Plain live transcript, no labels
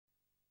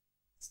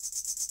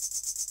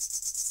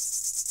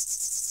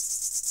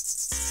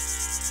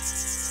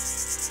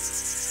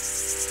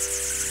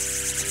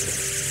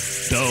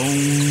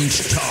Don't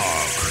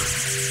talk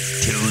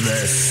to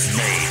the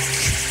snake.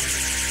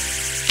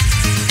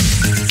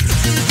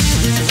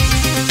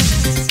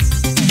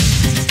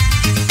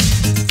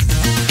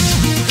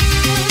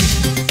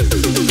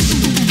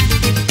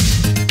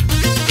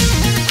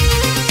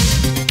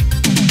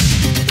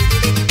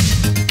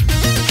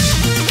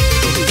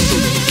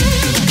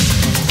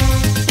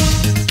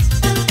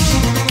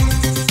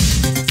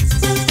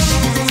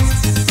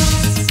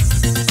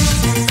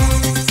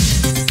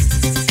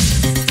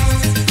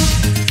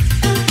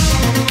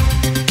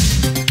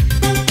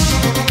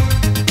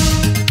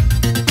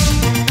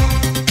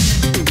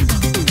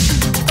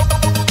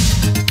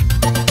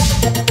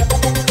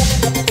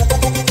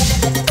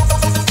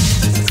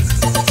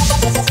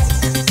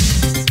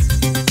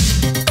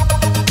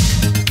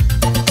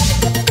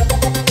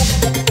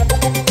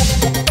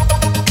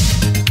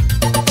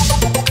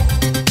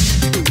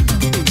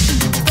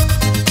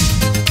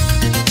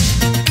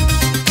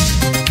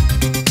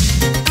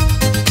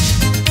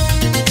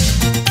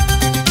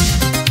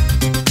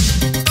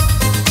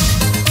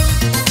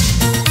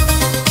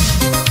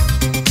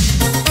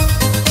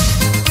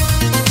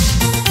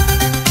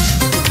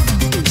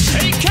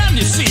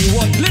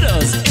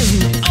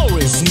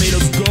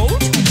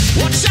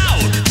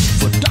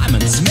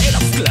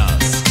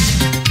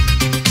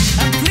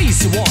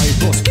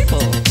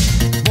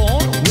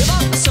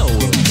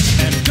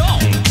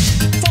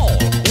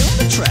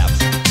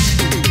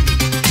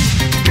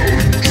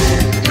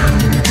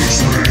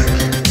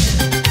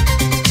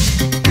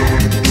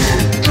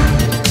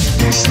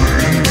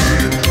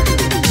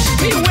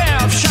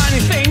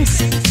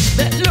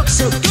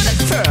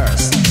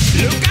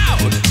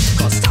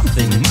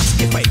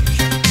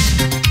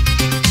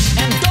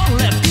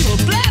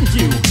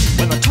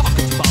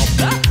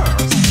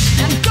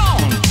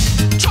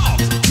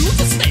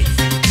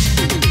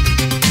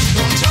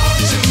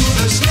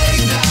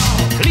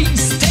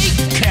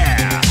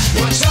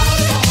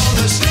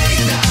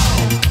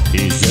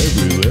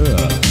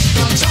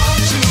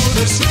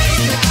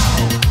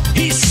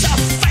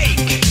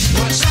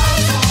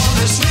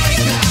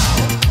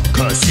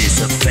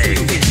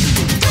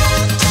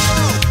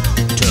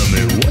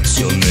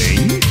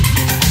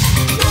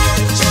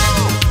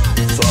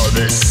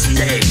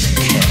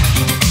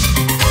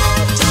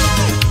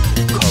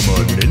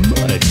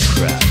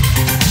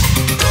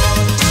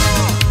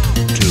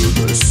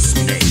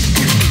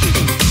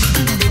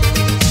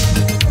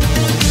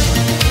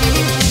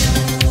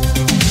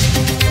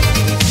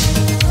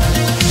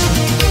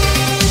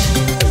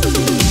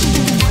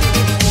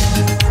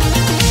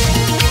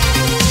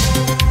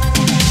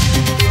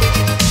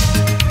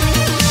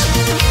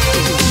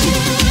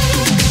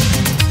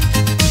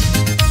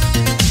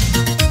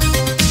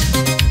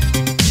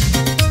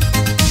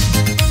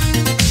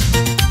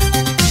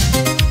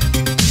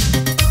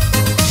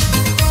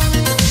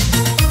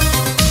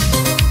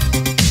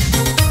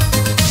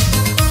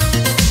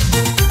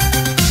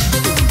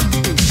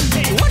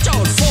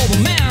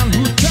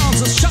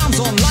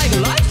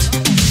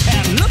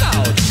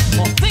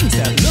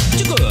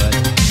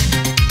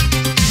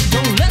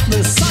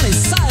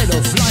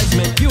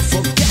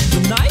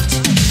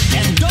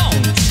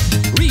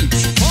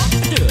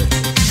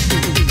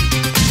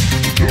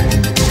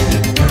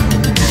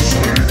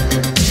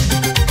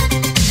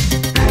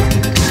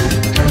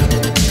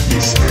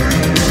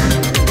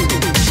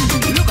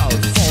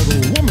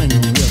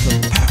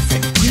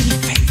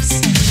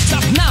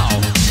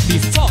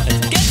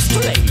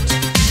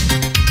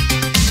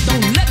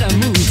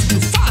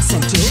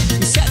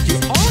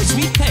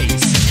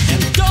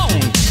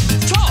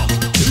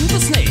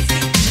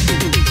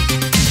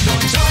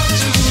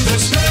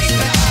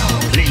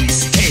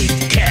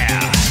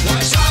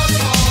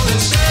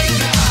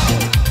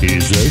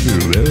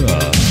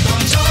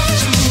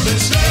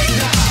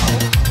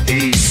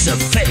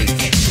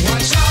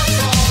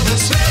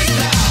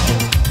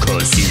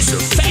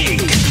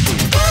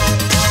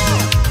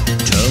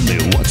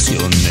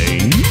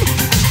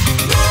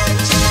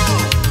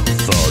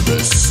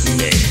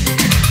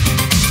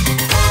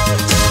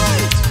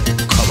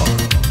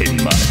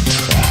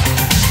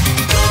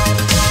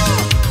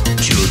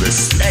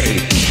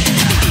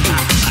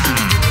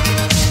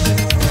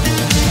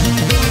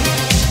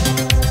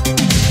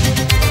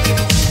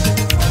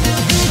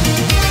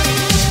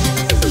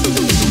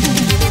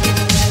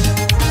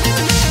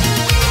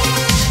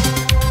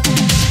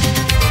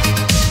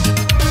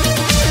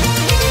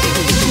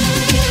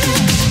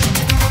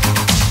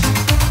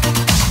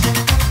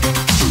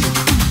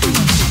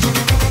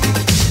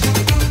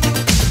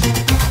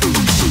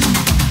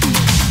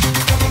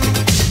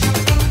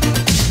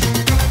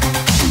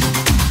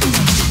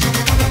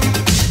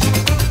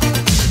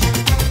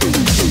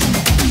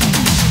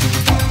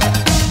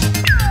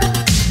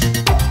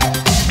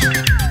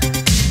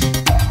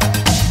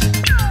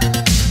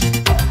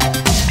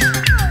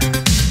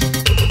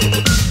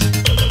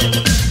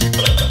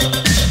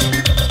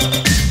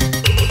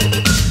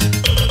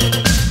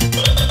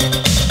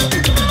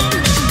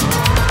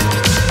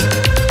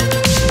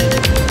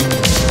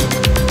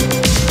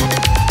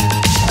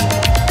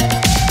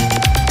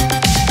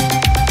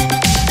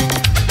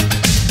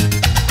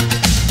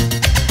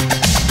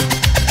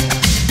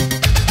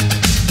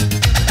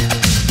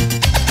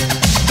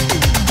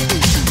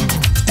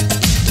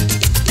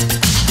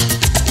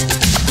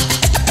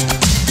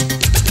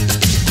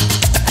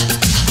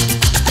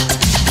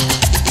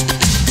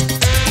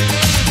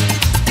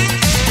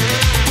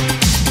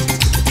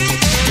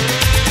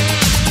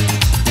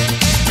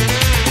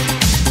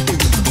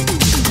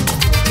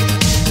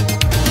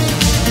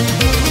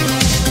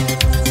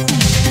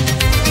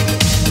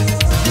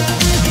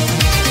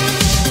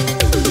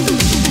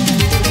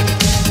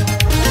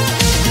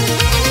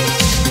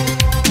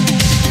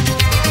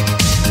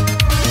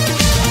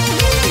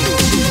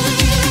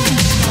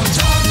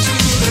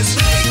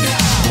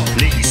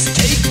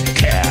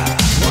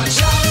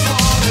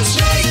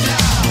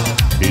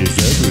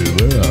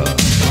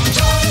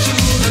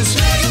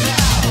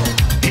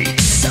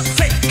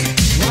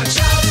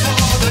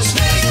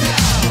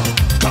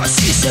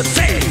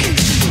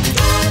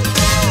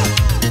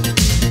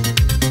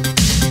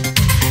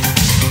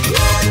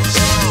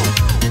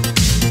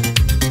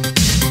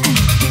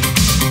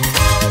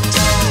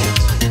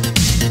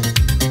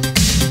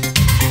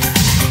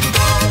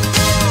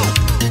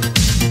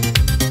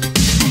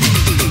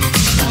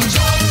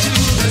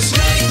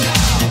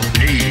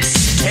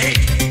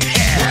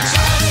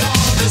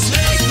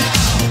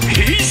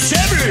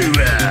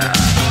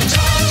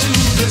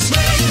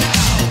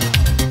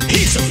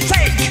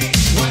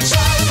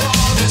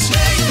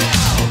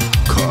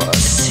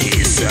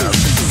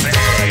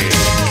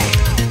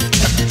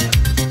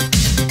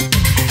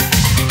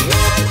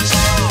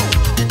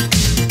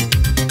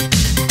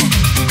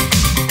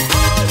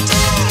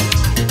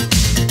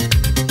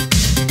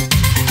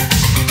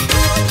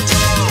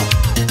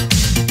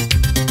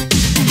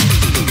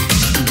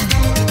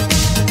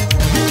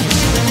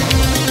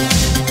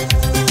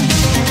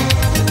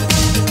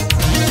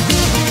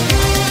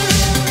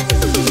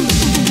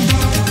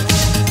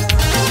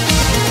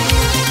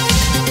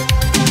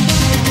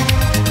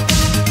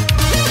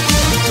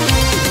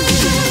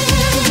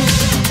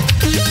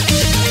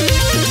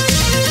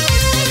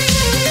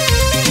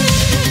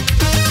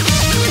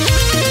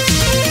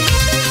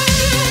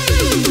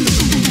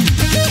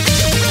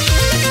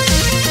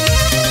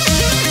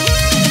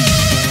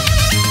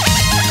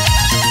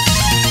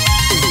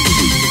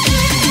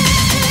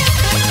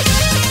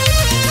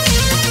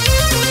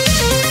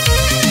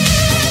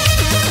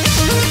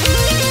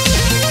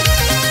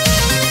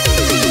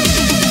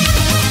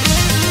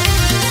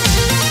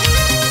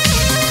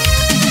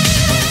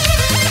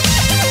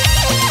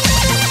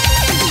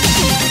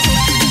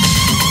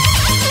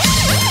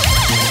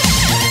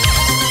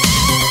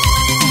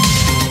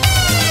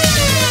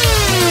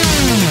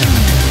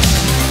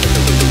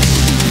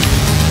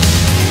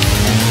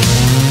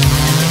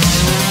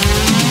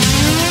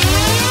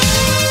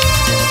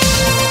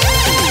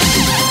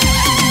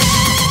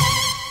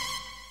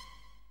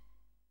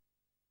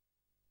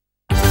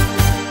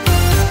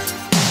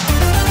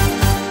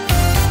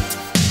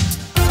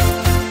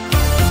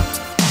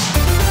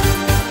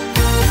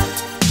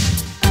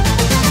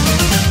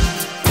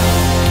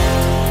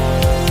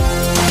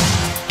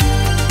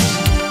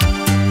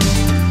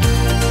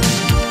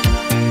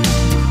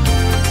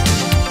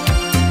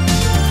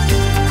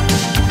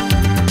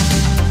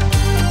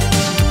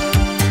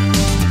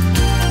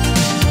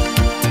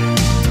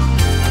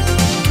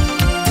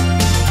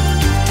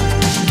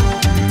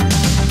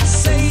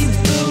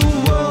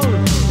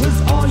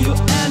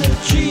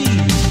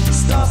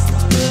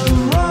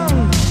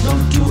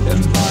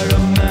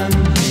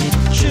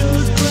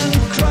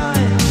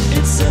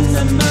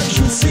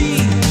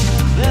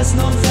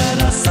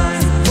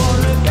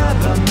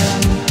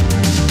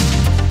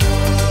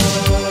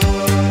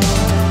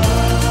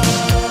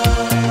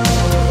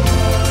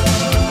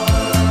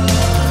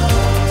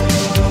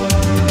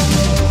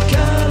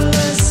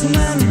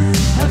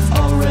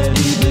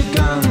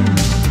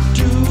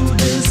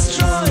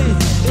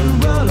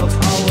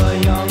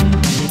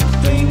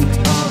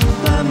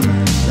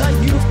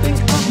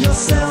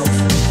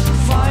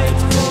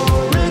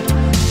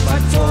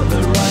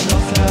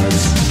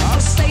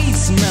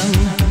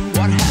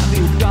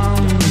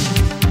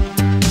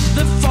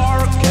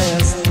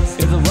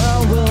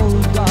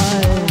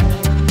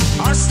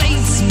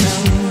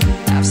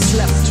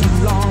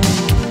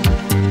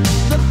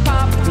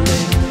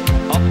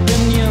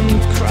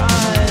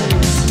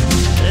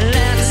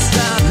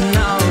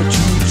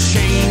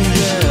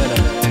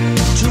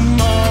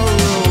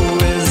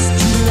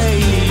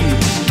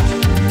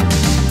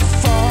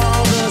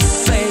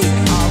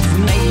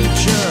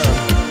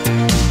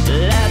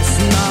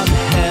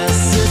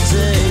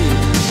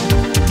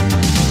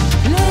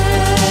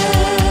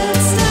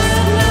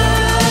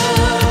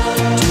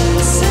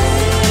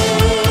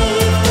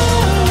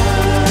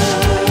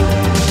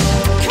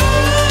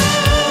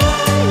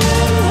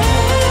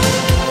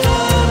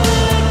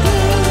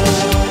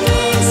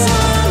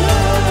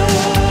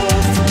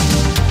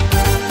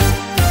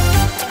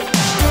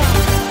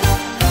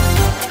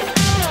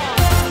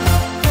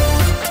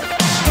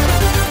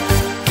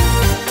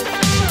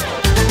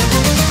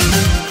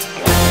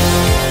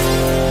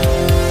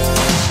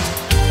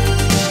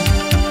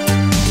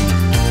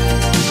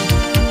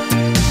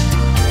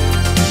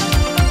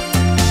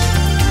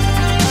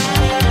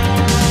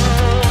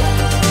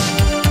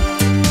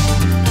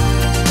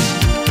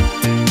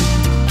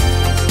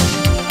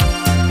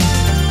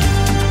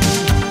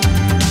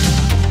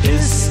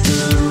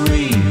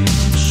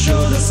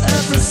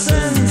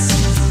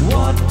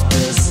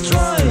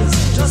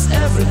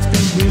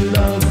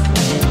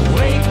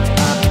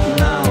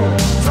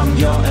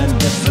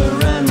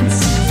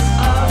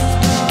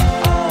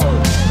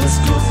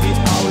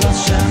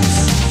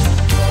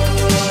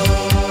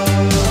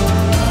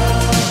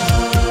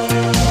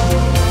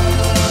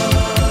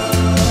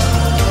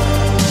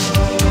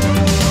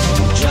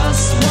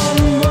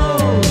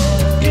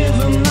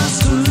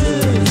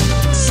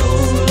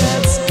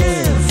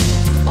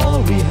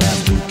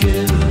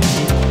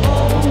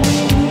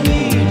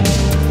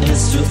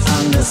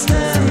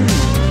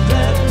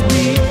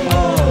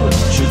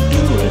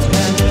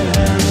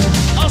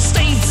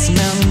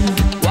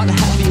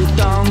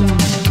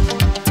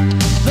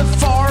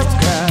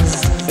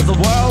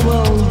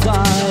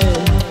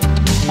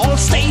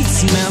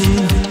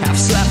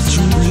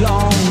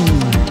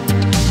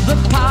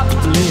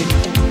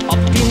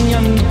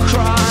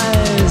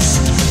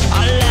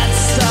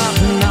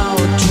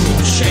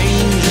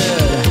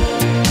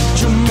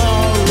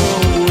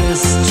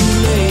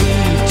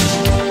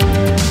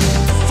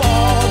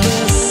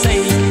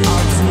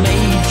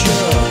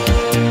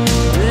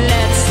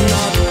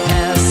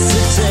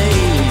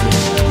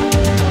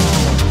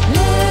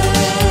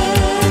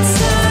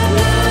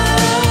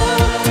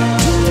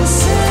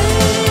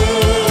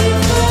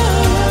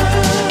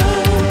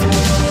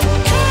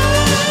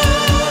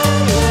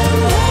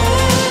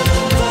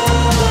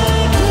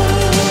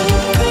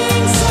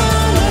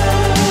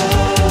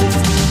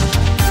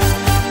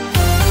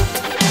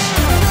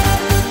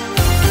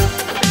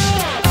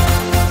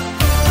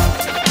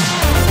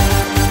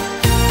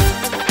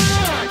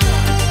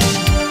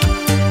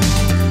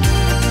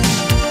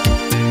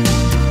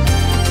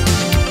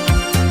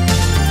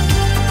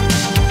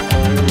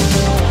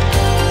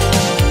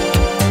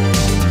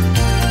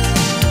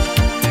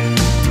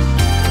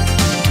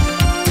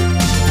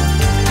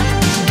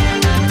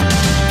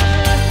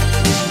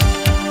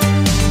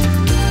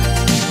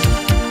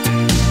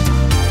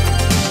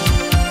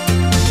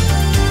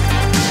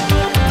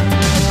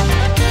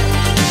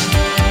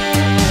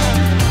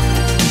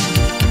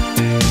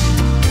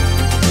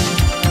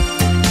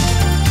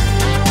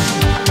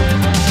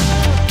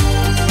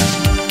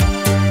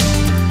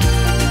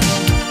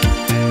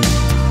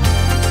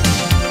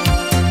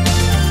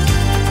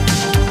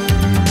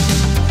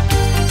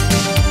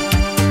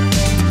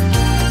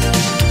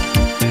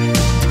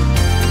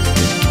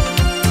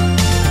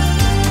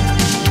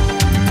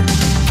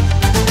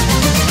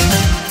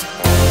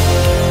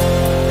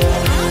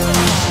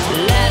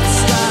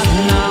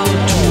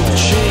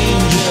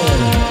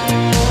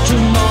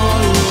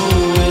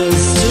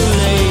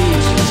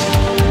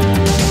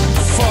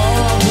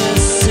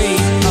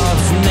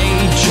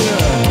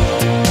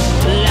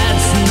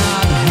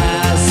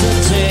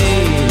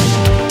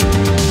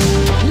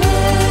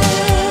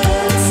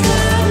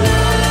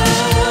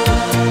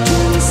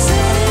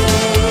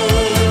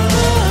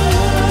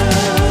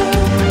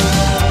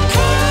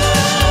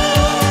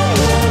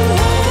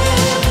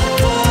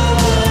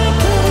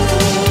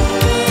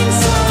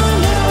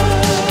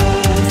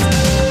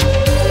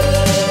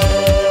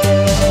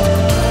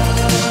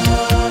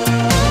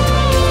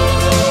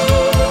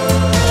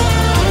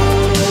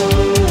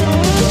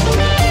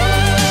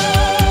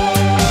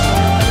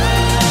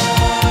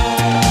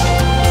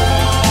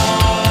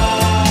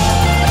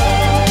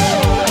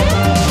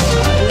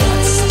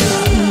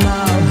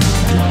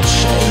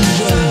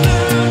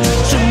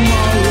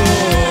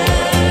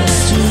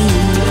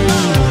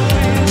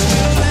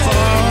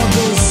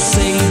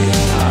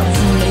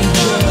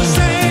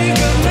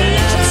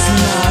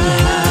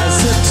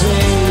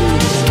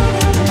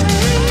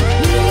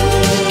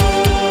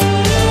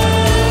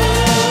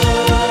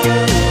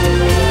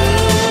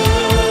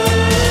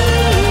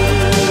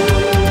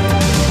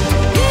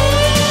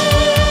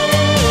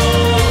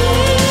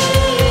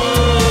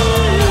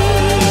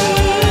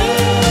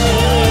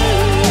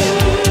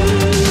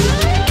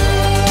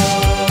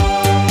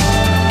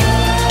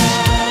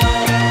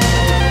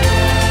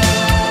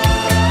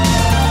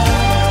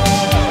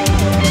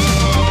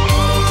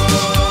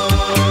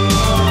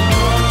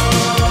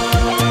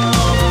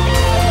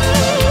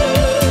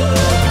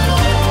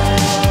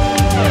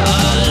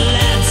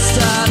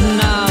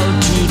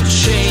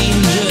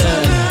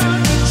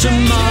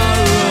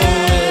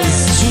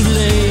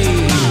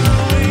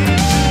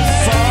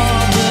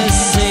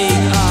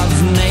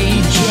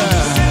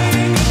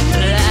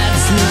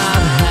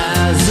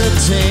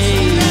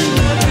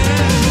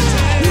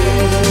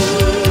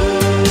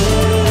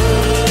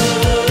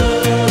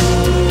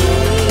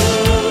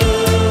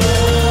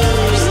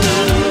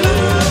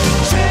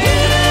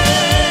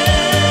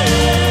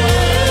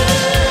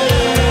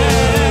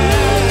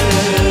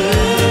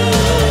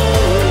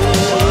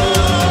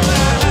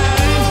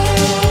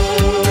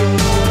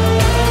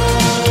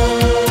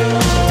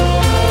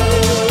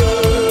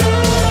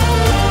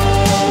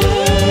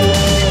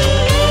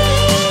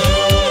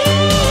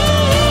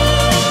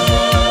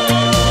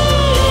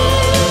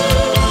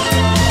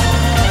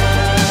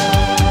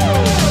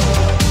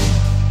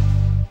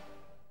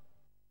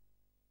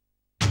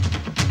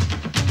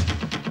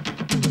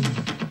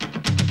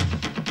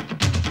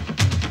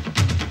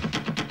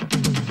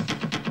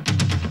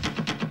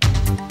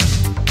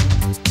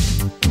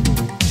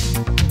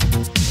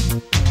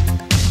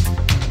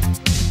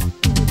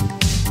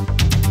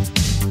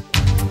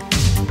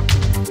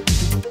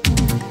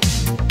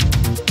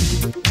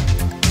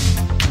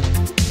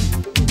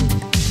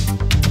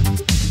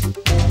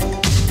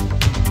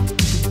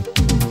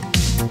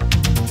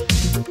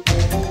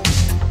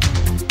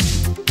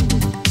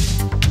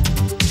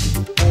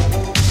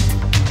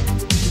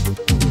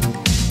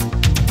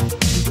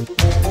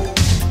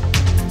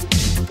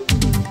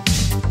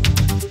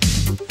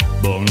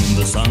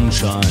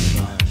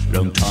 sunshine,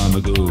 long time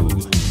ago.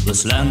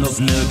 This land of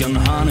milk and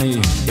honey,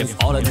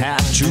 if all it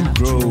had to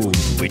grow.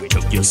 We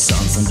took your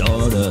sons and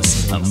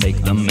daughters and make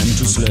them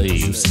into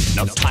slaves.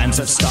 Now times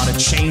have started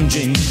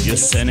changing, you're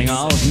sending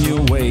out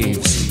new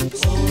waves.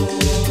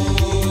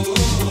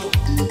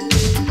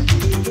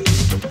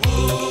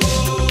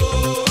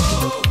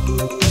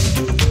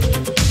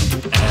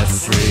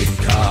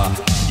 Africa,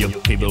 your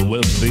people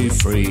will be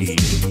free.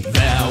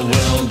 There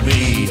will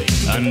be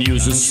a new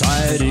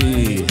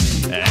society.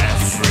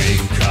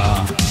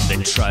 Africa,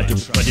 they try to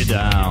put it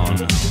down.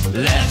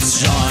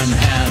 Let's join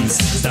hands,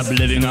 stop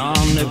living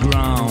on the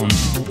ground.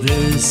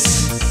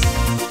 This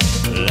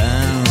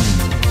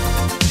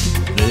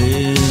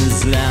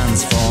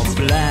land's for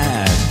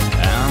black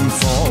and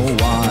for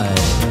white.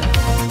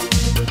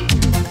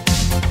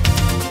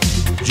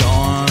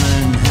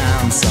 Join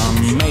hands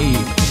and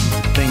make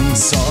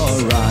things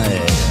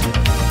alright.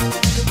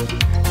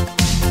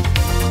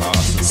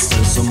 There's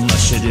still so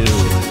much to do,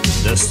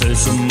 there's still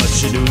so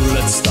much to do,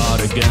 let's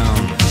start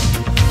again.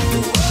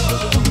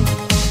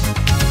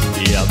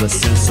 Yeah, there's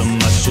still so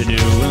much to do,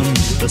 and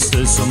there's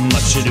still so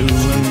much to do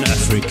in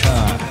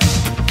Africa.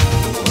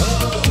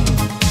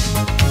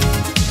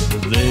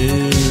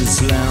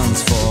 This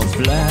land's for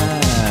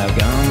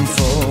black and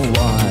for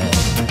white.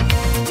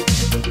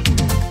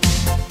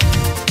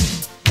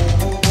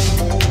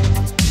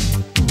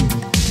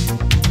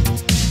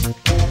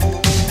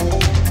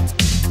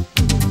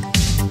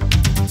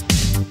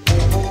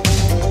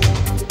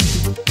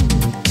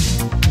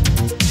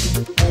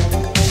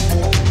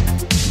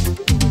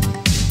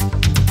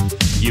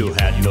 You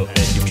had no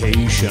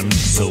education,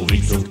 so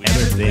we took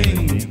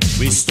everything.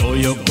 We stole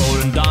your gold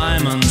and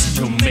diamonds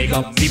to make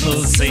our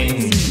people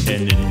sing.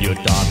 And in your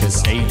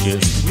darkest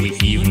ages, we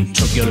even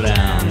took your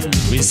land.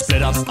 We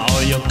split up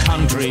all your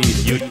country,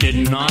 you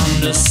didn't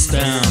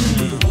understand.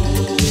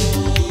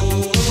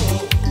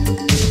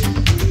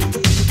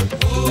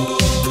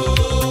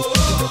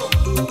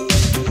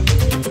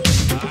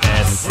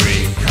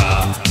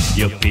 Africa,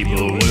 your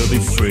people will be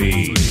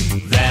free.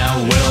 There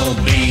will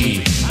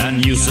be a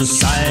new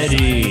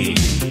society.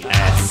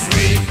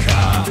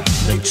 Africa,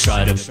 they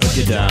try to put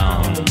you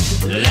down.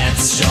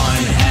 Let's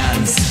join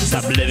hands,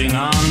 stop living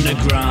on the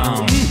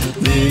ground.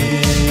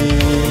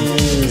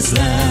 This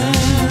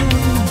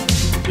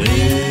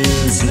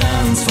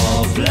land's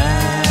for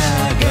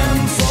black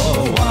and for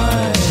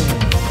white.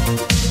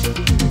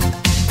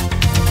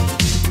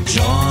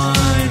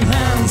 Join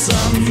hands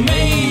and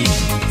make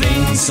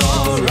things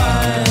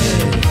alright.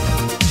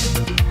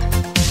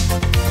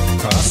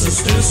 Cause there's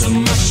still so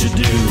much to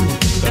do,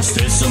 there's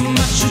still so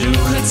much to do,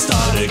 let's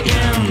start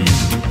again.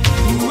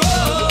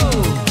 Whoa!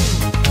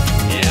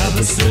 Yeah,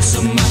 there's still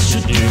so much to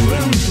do,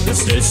 and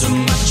there's still so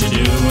much to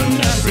do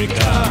in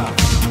Africa.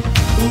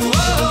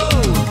 Whoa!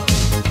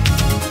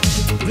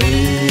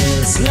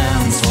 This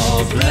land's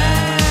for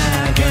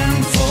black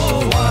and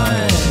for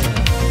white.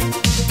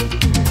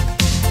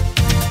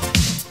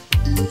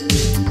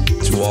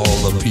 To all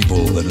the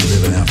people that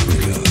live in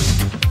Africa,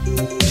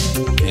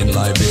 in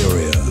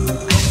Liberia,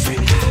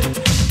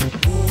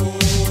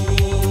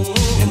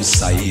 in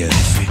Zaire,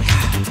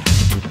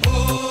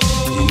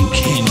 in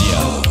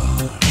Kenya,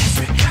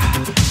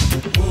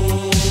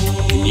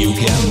 in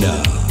Uganda,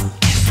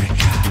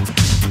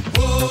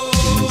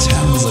 in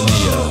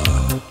Tanzania,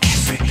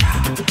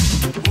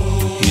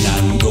 in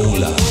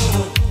Angola,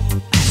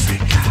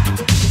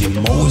 in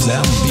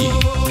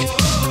Mozambique,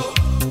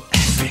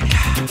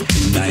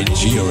 in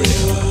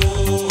Nigeria,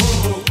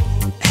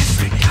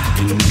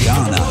 in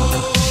Ghana,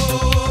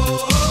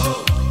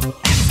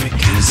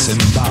 in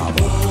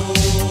Zimbabwe,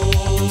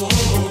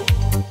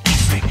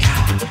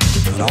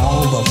 and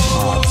all the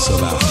parts of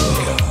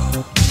Africa.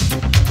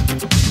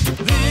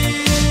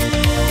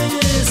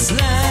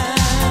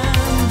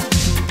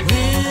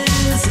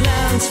 This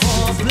land's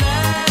for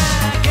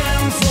black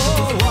and for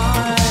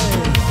white.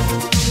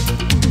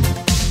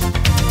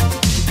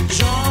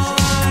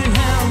 Join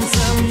hands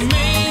and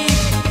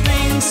make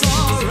things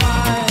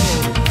alright.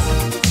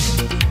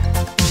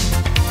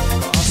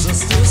 Cause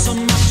there's still so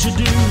much to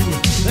do,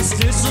 there's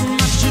still so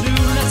much to do,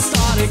 let's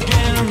start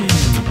again.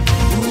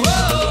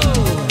 Whoa!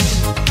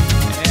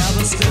 Yeah,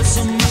 there's still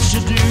so much to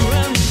do,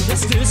 and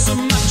there's still so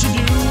much to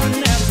do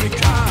in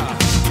Africa.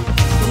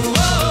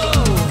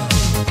 Whoa!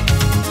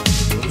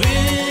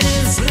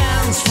 This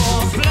land's for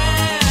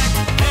black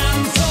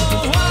and for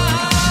white.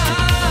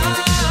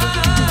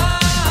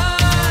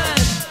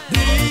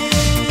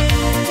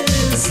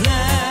 This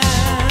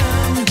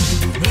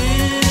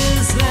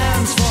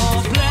land's for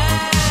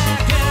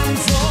black and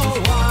for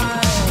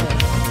white.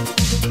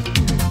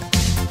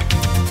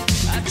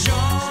 I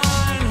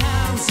join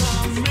hands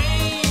and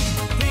make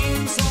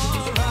things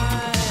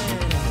alright.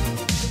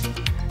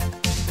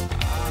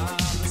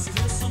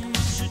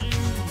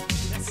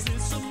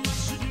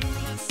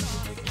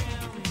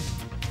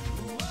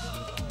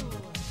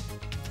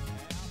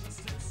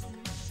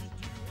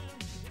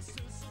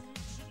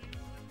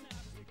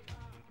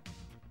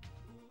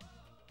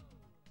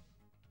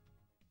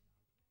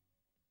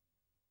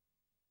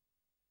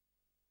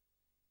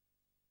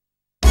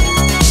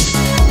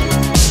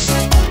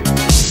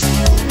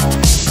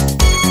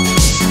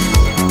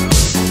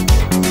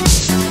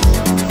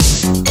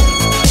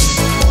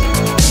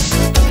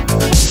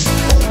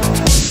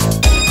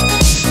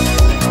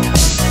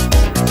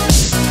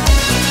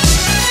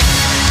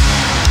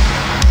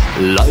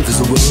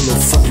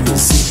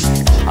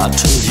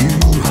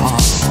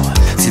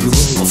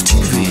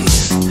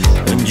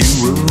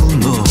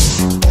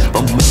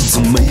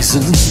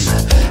 amazing,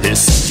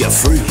 is you're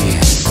free.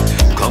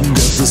 Come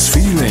get this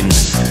feeling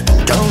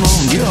down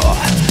on your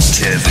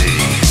TV.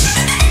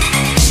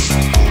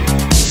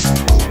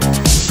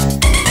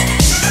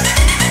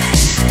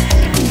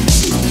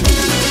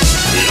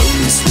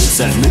 Lonely streets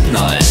at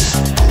midnight,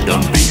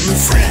 don't be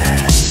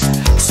afraid.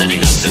 Standing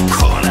at the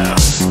corner,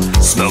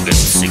 smoking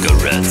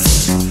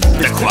cigarettes.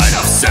 The quiet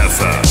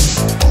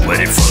observer,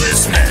 waiting for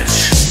his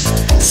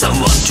match.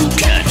 Someone to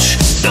catch,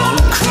 don't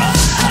cry.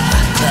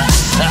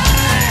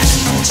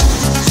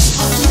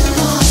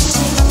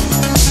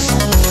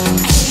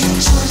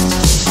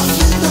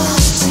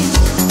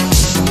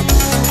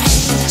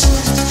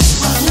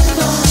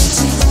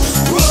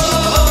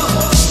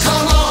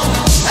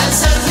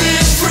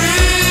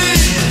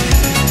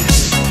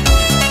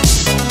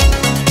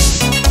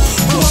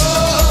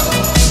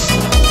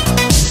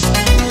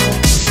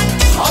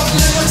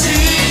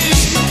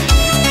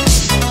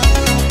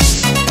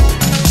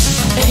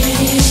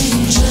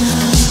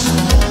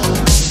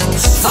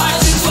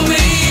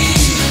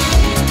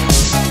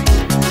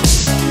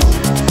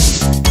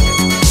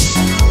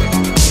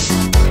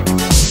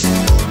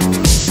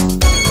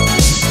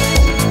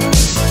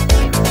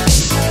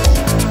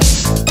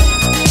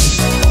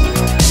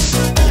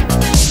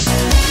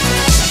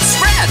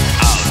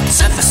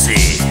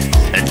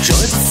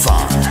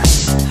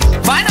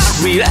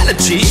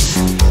 Reality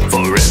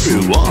for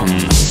everyone.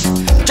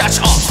 Judge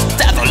of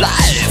death or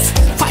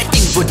life,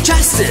 fighting for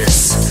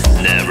justice.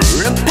 Never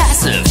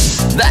impassive,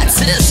 that's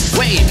his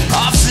way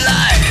of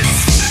life.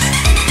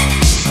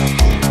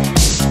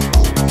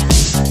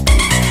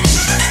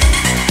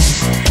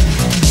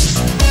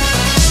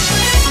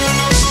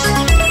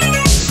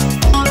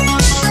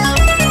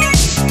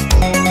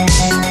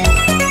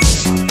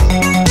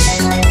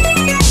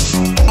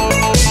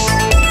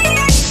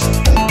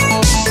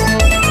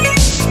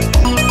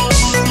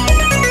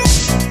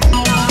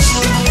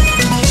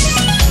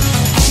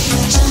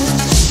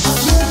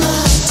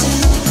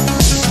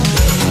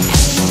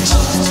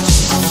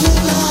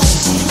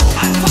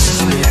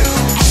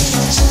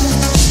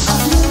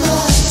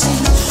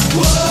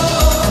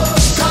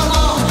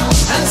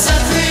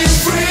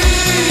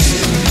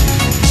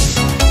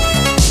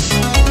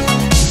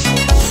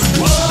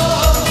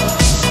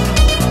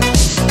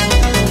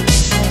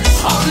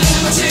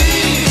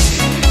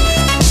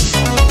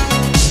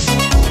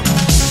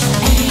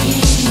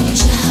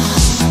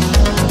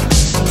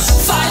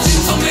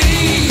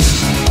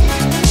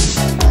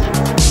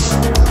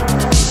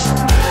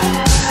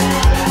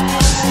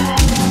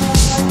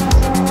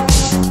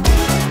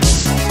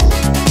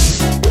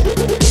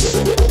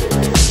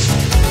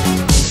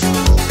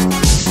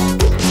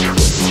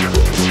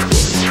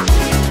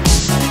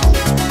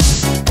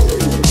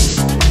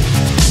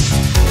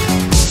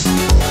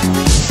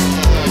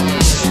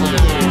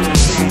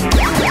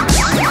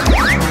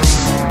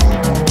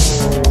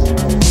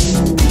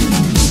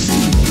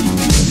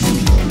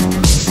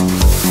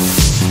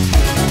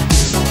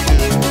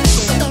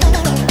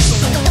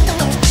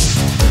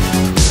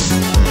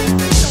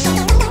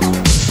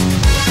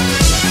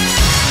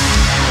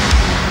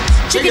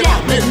 Check it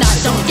out, midnight,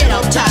 don't get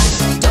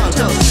uptight.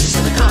 Downtown streets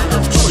are the kind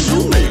of joy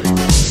you make.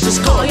 Just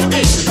call your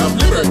agent of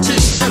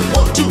liberty and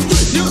 1, 2,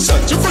 3, you'll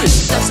set you free.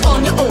 That's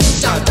on your own,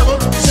 dial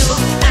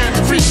 00 and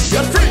free.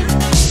 You're free,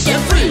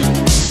 get free.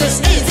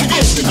 This is the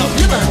agent of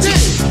liberty.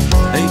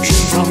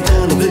 Agent from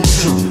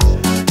television,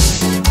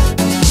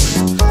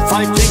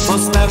 fighting for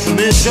special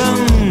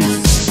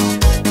missions.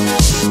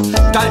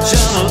 Dial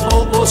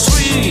channel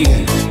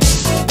 003.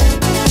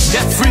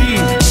 Get free,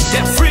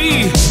 get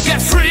free,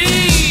 get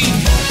free.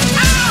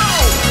 Ow!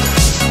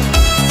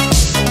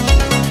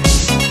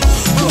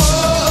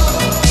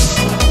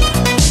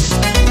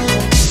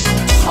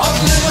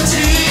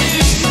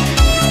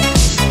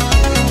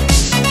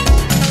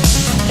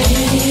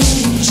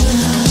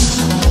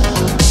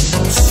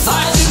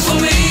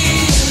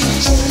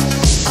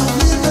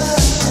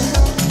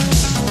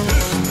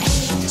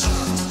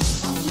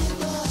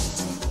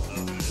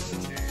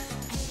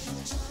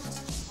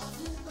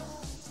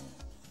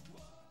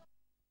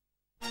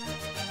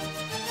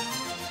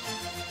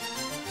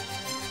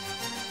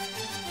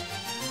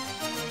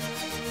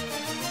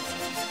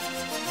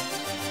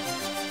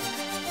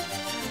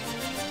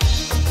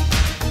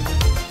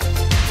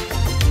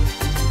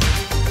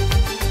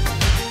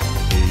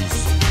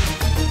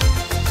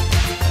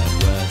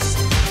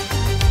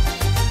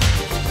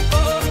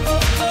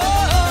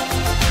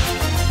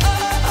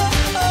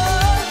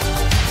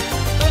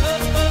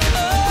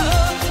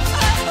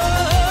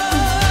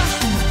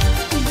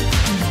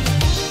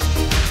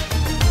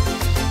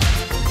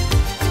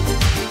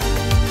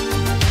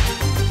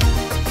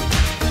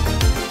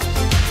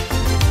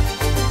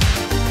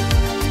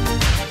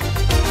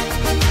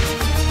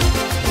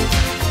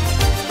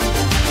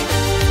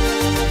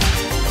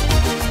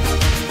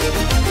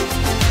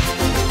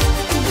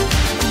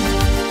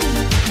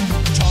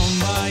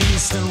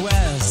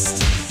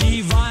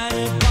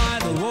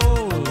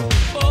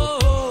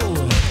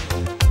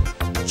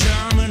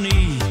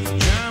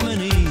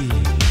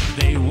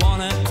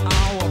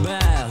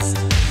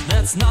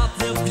 That's not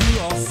the view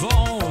of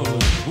all.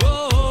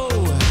 Whoa,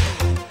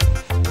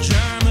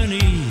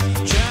 Germany,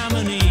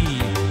 Germany.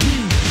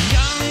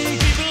 Young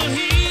people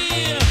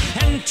here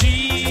and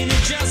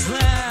teenagers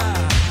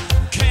there.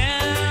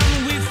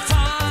 Can we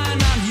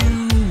find a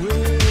new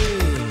way?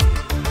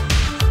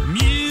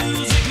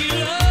 Music you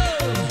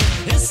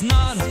love is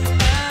not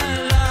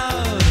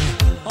allowed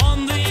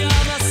on the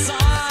other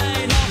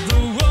side of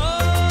the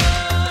world.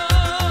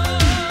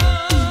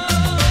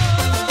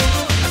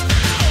 Oh,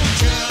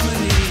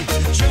 Germany,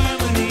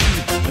 Germany,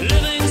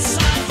 living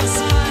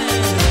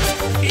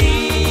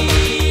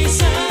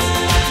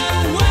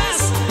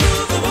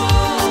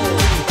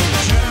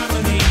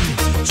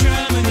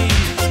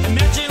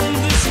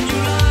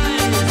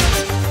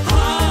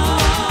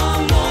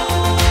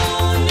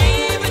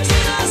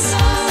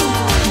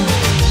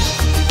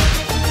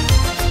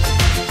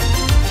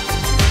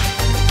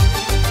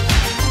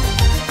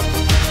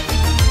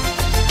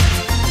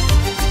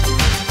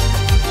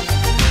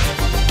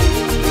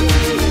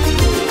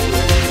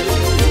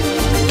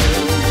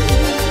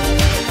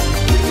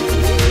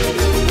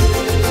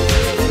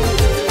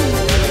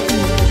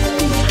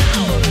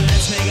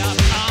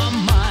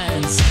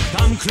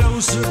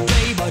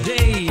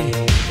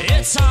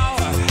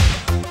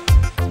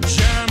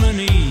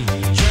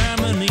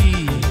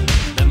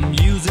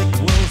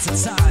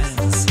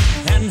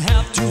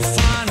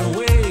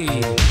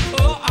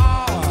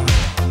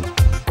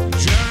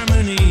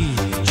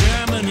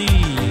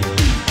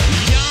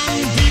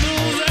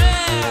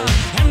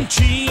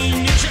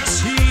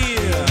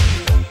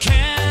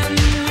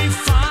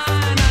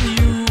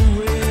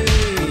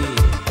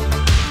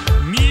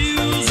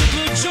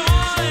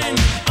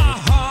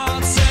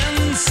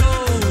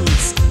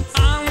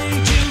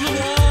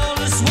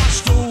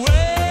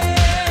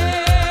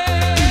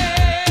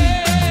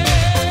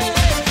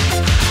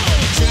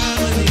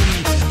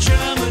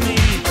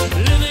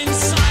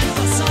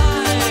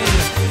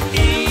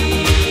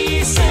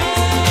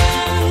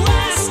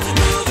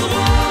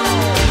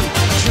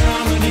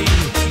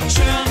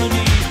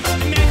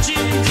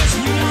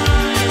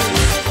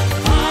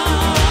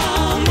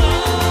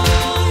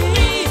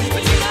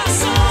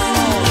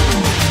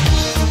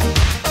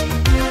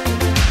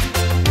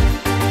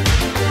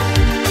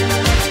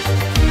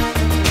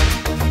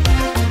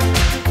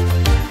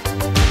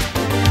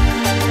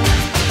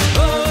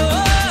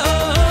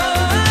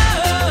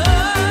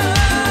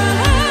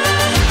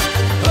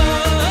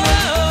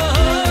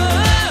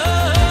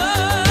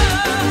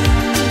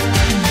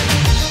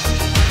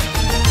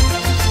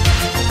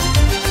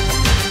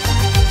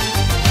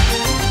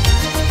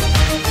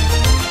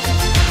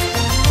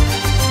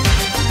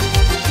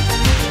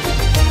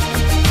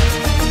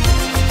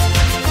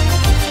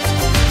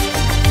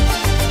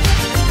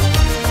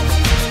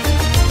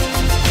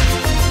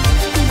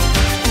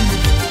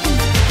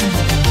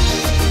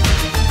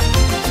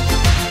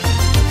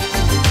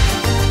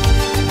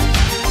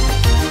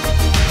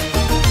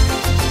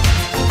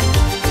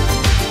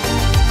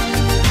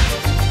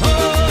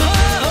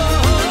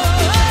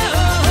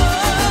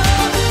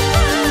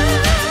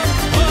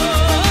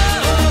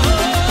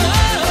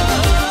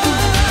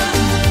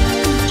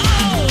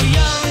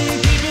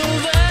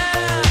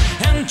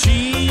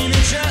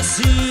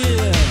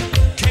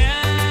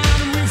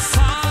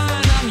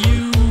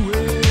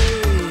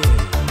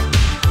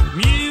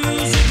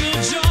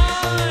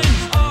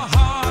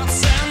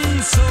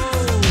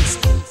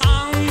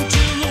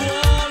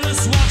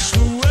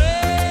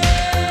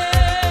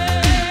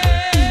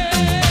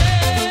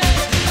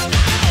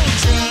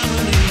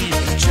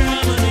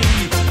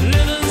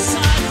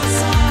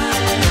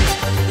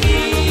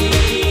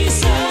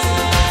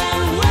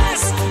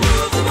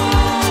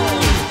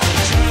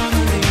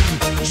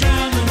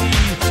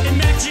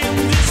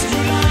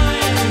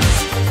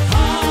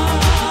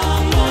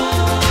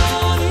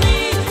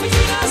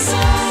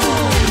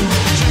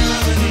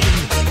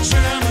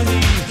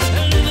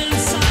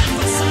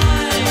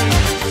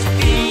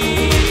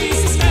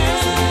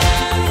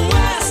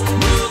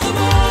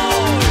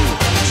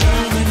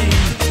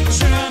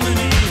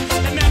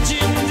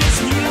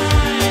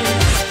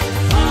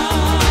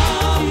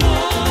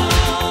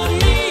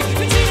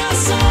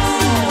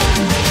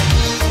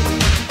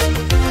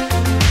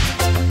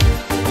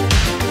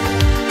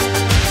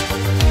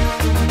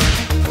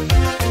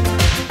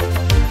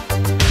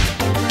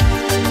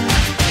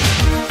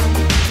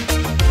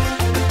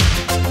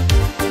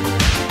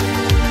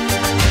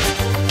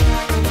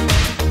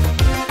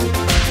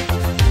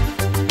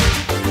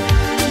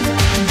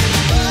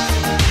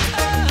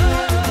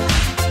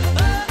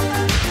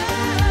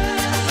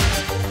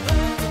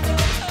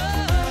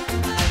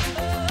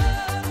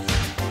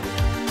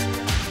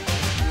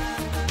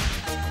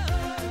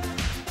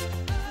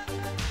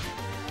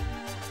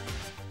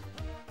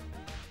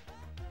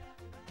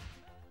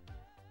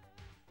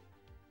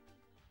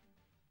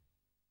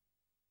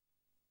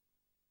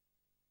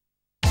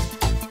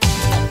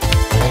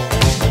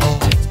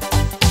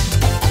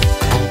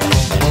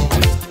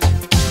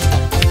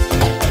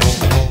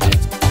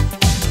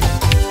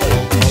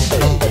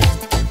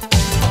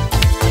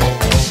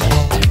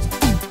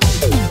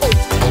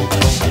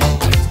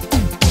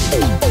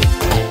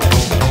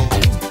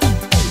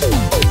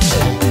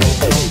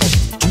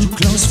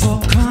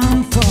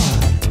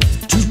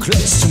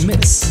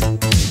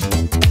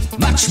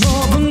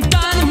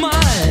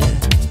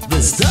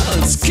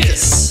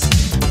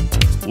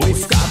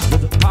We've got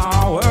the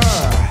power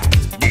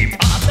deep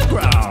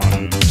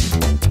underground.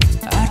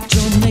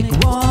 Atomic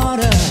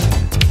water,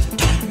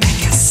 don't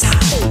make a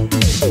sound.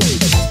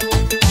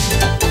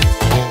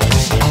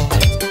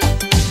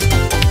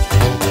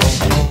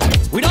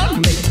 We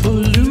don't make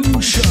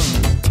pollution,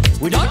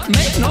 we don't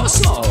make no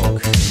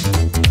smoke.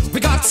 We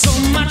got so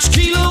much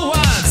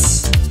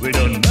kilowatts, we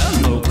don't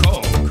burn no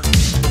coke.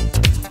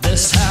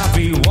 This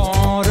heavy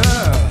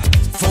water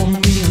for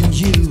me and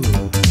you.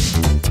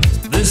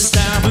 This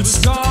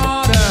devil's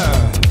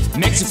daughter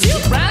makes you feel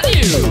brand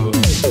new.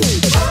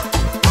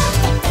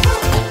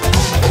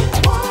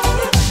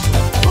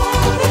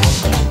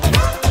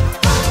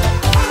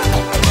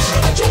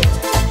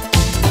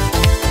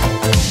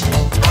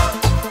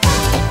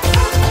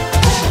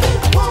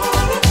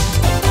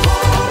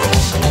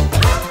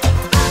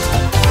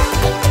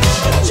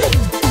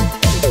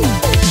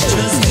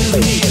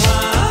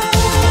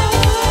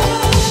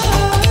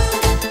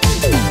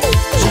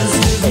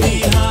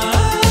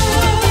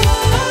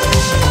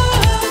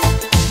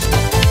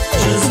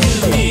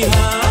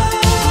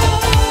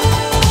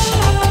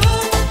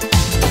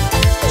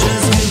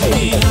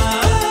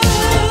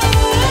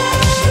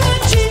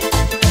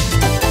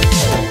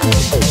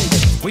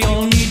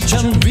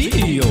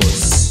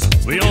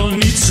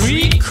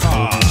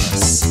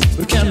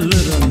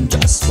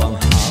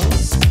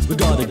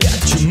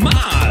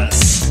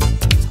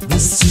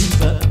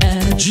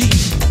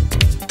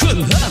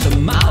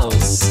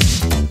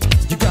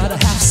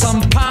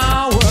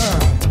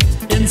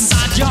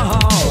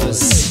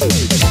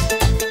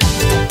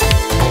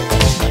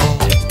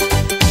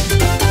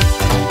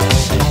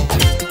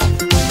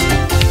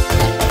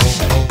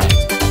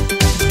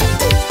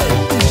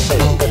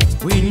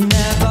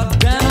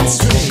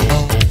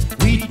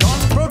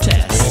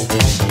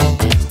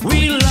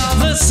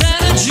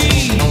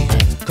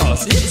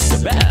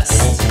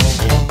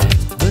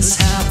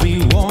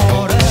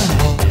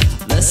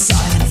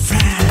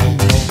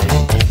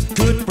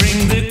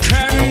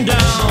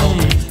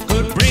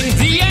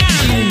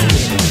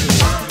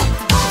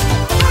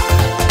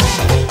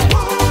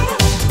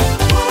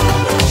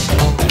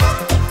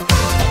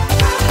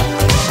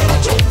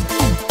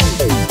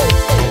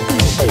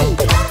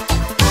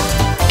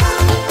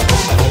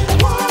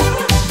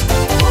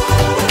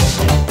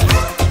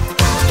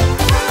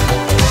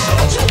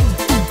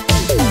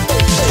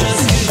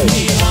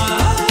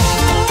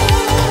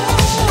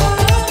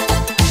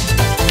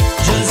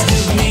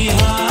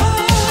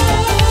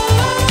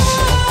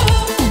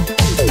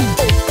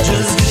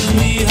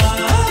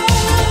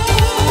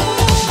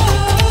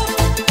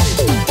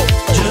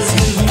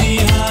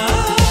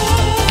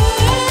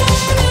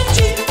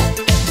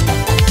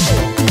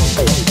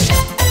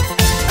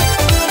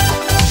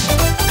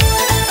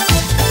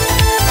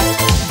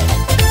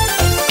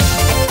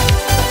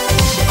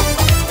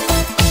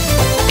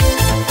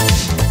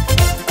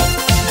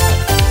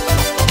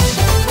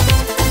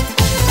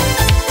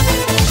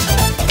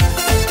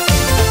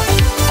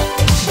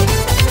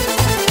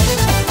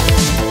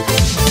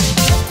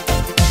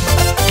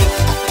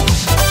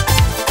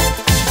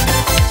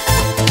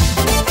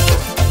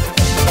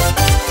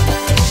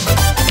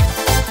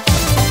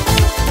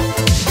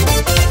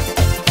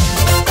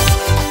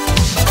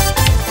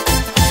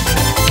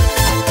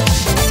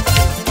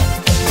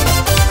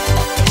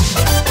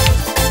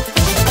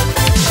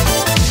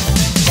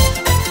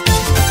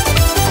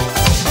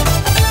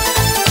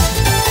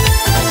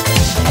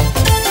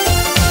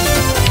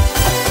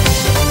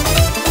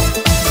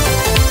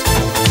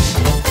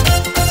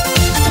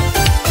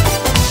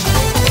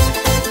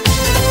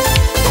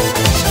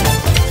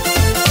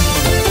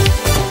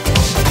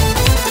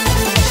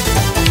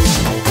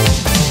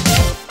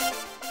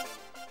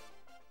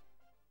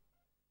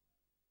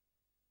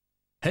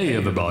 Hey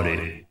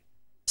everybody,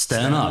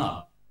 stand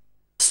up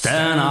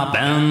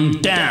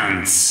and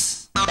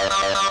dance.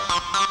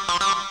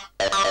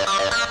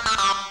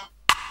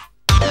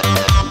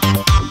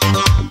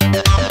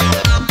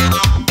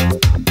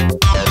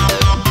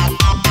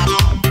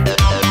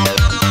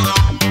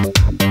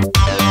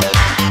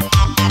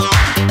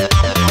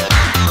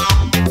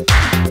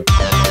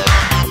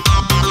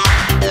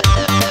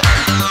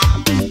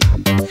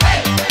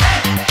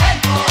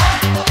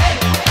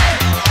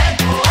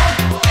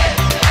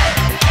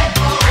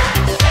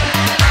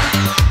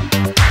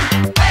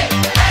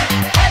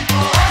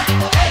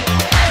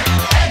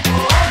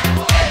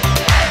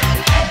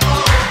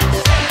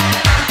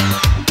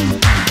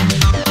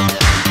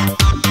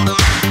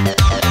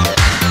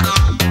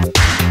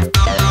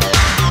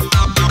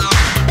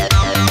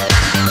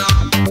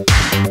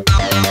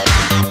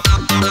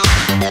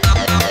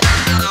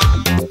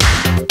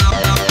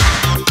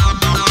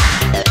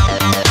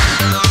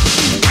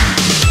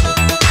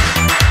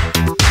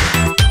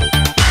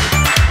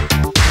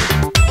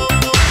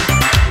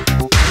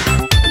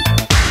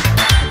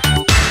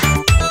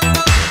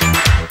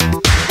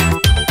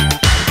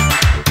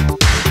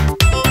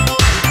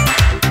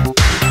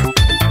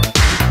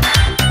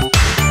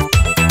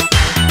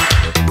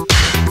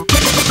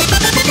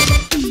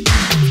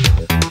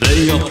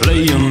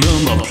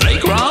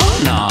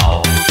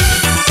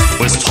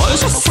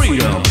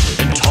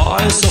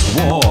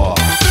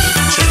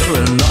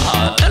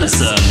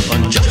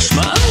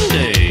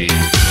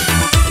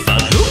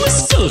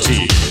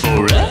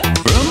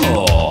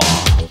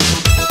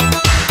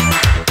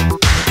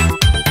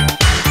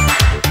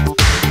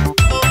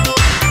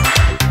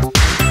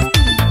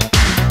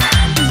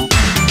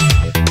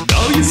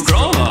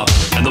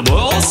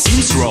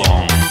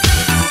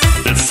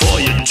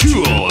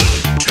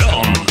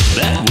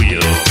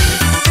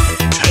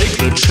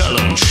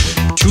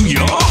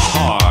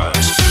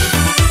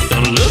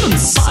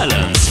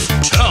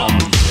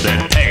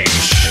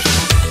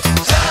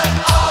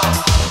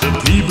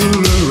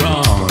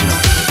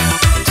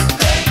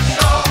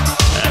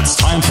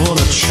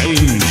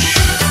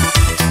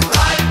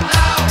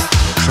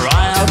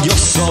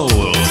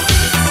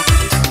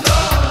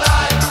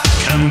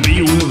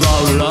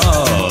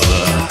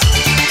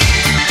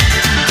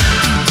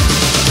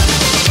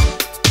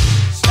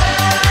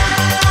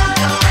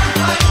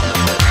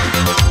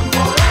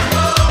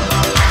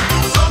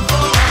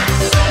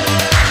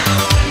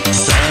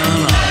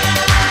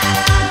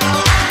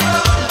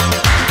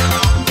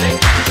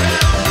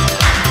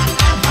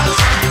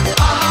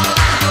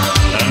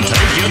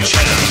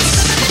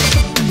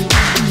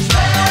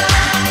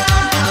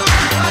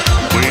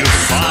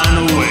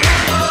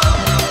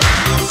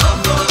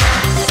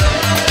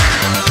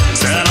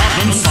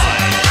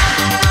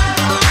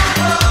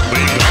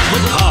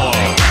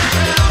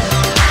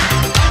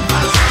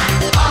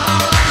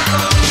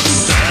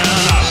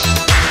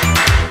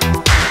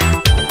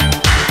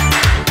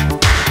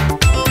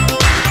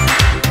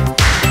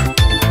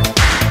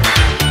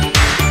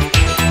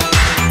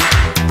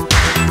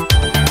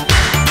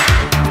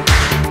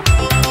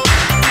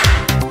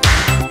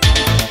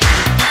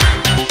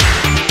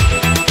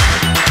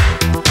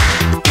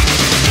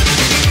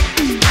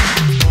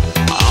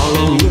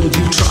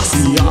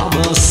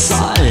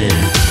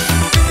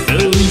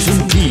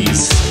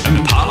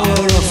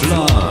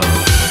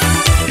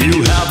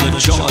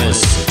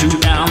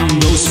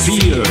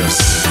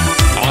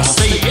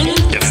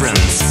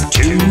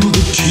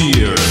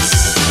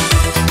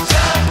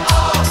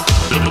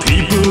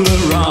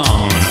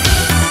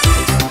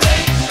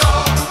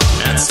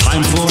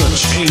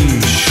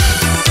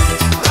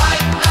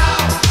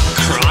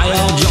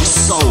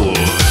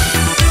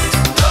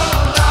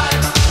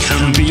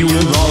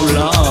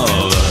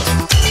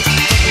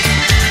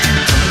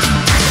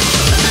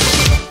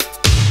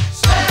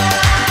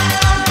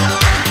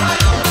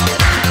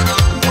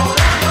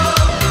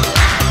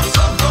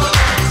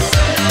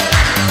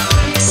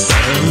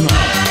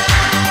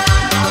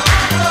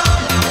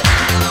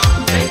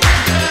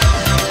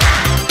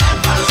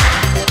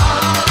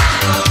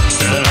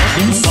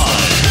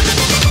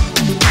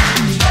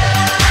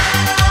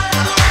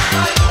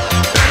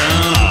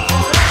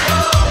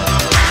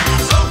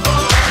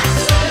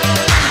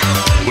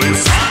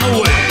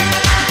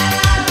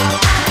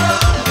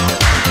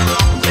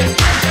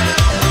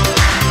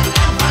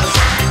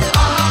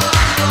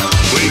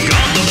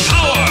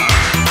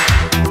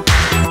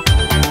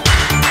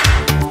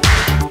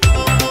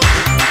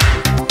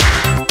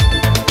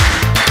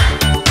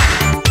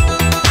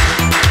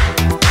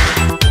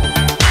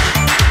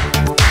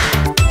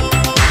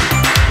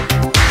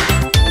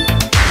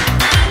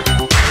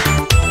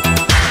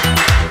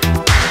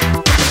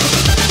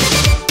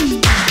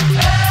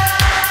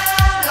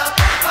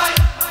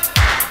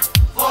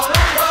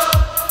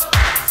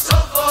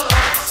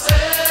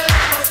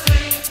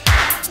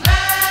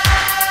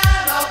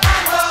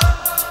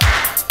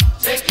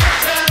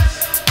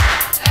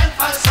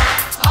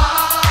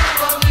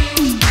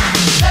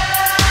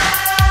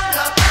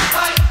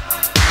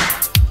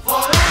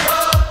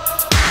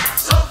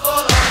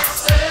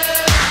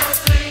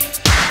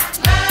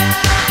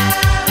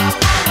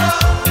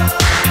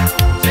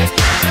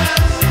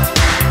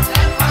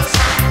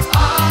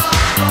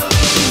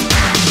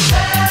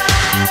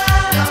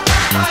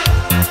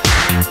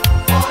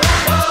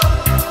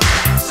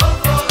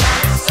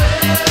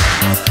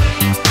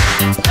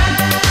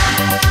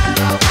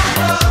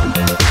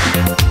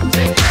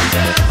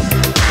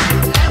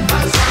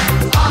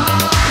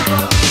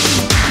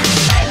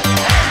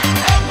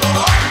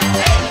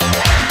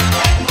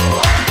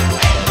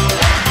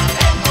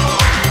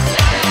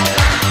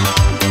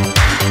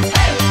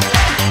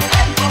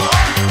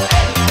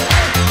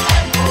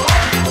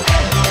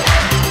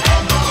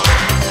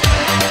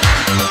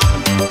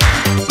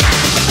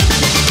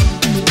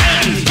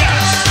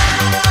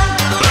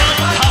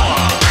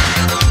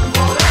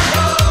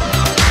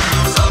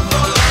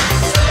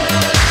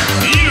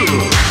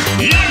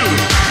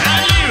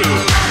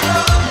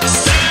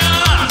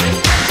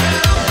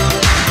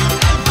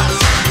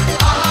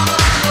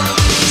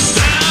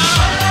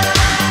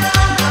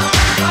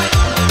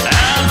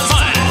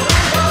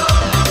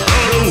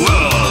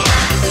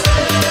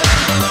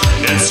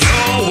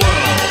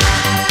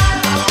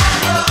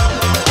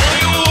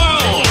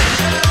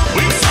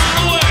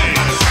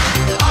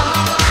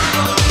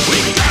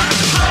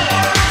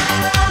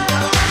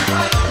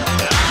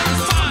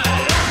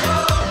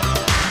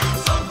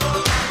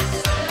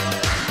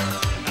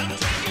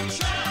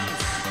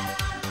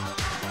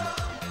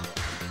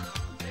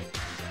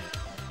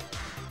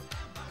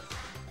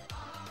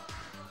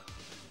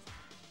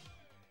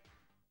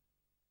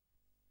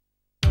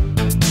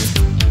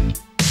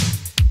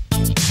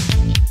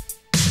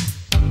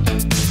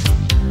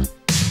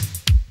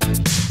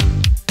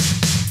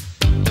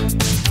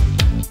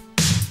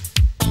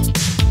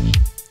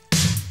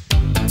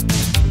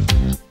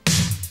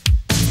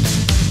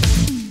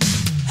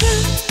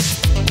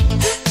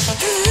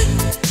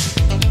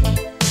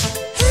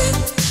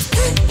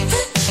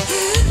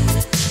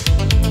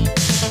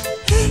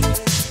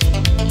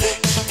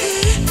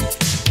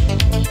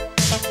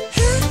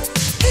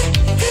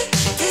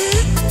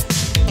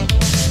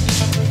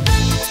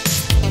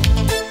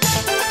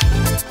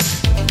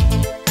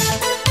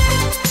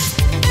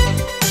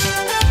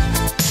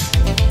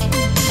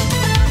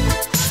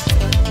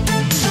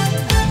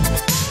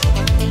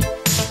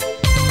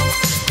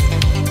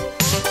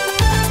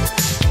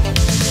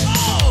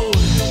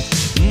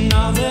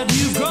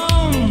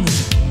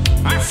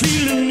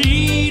 feel the need.